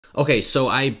Okay, so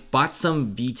I bought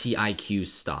some VTIQ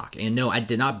stock. And no, I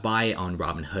did not buy it on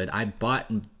Robinhood. I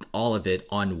bought all of it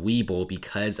on Webull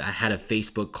because I had a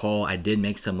Facebook call. I did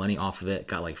make some money off of it,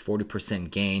 got like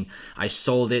 40% gain. I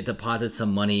sold it, deposited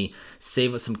some money,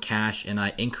 saved up some cash, and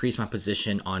I increased my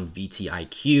position on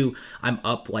VTIQ. I'm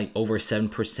up like over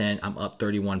 7%. I'm up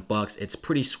 31 bucks. It's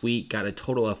pretty sweet. Got a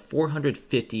total of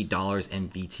 $450 in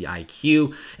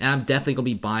VTIQ, and I'm definitely going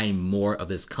to be buying more of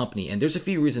this company. And there's a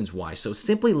few reasons why. So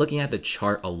simply looking at the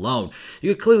chart alone,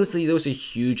 you could clearly see there was a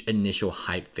huge initial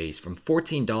hype phase from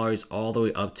 $14 all the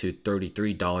way up to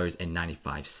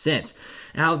 $33.95.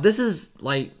 Now, this is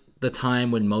like the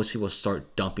time when most people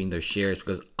start dumping their shares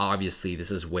because obviously this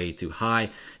is way too high.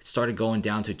 It started going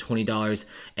down to $20,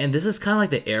 and this is kind of like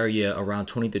the area around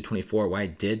 20 to 24 where I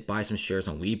did buy some shares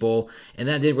on Webull, and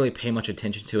then I didn't really pay much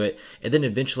attention to it. And then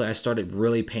eventually I started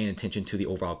really paying attention to the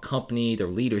overall company, their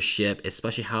leadership,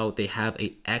 especially how they have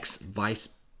a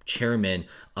ex-vice chairman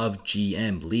of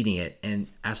GM leading it. And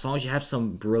as long as you have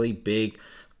some really big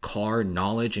car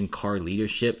knowledge and car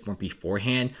leadership from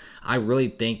beforehand, I really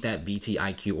think that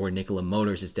VTIQ or Nikola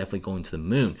Motors is definitely going to the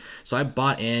moon. So I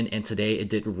bought in, and today it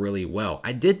did really well.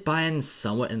 I did buy in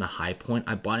somewhat in the high point.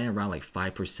 I bought in around like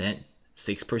 5%,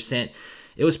 6%.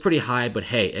 It was pretty high, but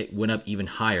hey, it went up even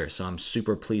higher. So I'm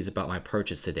super pleased about my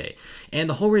purchase today. And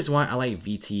the whole reason why I like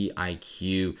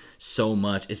VTIQ so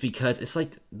much is because it's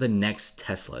like the next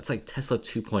Tesla. It's like Tesla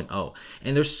 2.0.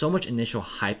 And there's so much initial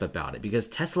hype about it because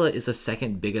Tesla is the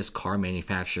second biggest car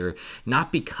manufacturer,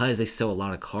 not because they sell a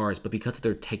lot of cars, but because of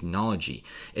their technology.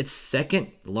 It's second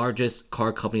largest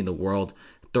car company in the world,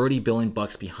 30 billion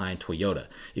bucks behind Toyota.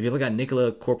 If you look at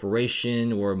Nikola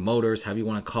Corporation or Motors, however you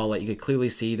want to call it, you can clearly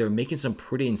see they're making some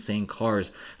pretty insane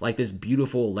cars, like this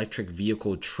beautiful electric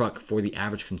vehicle truck for the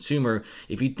average consumer.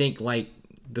 If you think like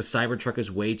the Cybertruck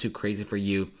is way too crazy for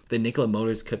you, then Nikola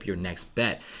Motors could be your next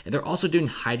bet. And they're also doing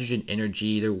hydrogen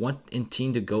energy. They're wanting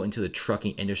to go into the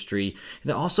trucking industry. And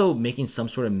they're also making some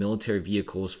sort of military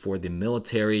vehicles for the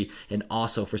military and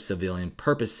also for civilian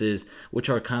purposes, which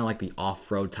are kind of like the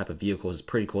off-road type of vehicles. It's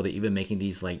pretty cool. They're even making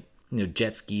these like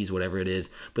jet skis, whatever it is,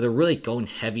 but they're really going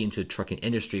heavy into the trucking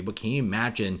industry. But can you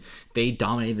imagine they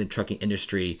dominated the trucking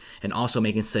industry and also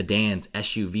making sedans,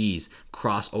 SUVs,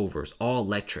 crossovers, all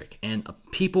electric, and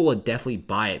people would definitely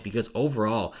buy it because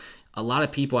overall, a lot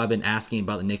of people I've been asking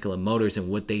about the Nikola Motors and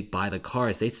would they buy the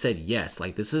cars. They said yes.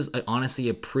 Like this is honestly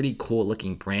a pretty cool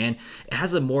looking brand. It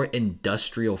has a more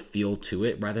industrial feel to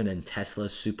it rather than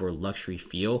Tesla's super luxury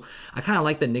feel. I kind of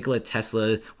like the Nikola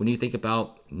Tesla. When you think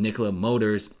about Nikola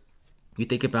Motors, you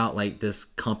think about like this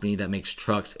company that makes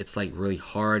trucks. It's like really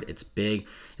hard, it's big,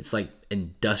 it's like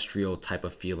industrial type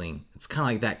of feeling. It's kind of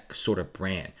like that sort of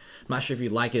brand. I'm not sure if you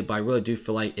like it, but I really do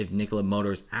feel like if Nikola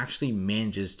Motors actually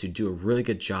manages to do a really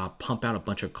good job, pump out a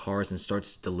bunch of cars and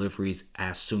starts deliveries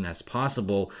as soon as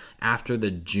possible after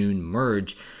the June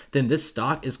merge, then this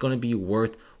stock is going to be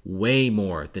worth way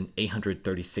more than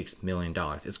 $836 million.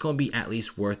 It's going to be at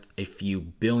least worth a few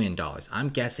billion dollars. I'm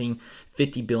guessing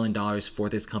 $50 billion for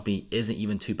this company isn't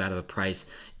even too bad of a price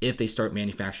if they start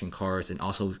manufacturing cars and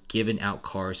also giving out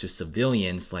cars to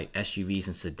civilians like SUVs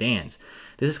and sedans.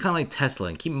 This is kind of like Tesla.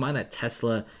 And keep in mind that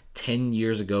Tesla 10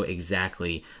 years ago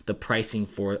exactly, the pricing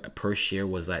for per share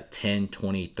was at $10,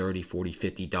 $20, $30,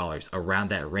 $40, $50, around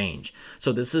that range.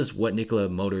 So this is what Nikola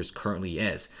Motors currently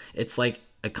is. It's like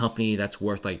a company that's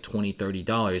worth like $20,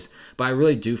 $30. But I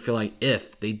really do feel like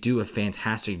if they do a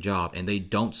fantastic job and they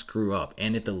don't screw up,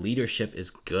 and if the leadership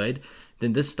is good,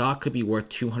 then this stock could be worth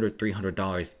 $200,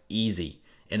 $300 easy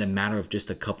in a matter of just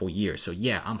a couple years. So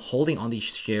yeah, I'm holding on these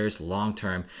shares long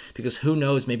term because who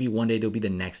knows, maybe one day they'll be the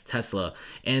next Tesla.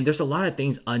 And there's a lot of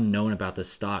things unknown about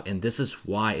this stock, and this is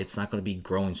why it's not going to be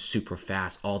growing super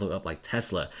fast all the way up like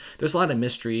Tesla. There's a lot of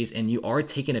mysteries, and you are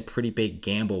taking a pretty big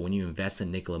gamble when you invest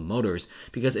in Nikola Motors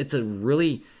because it's a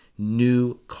really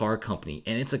new car company,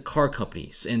 and it's a car company,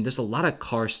 and there's a lot of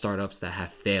car startups that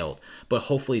have failed, but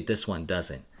hopefully this one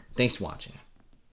doesn't. Thanks for watching.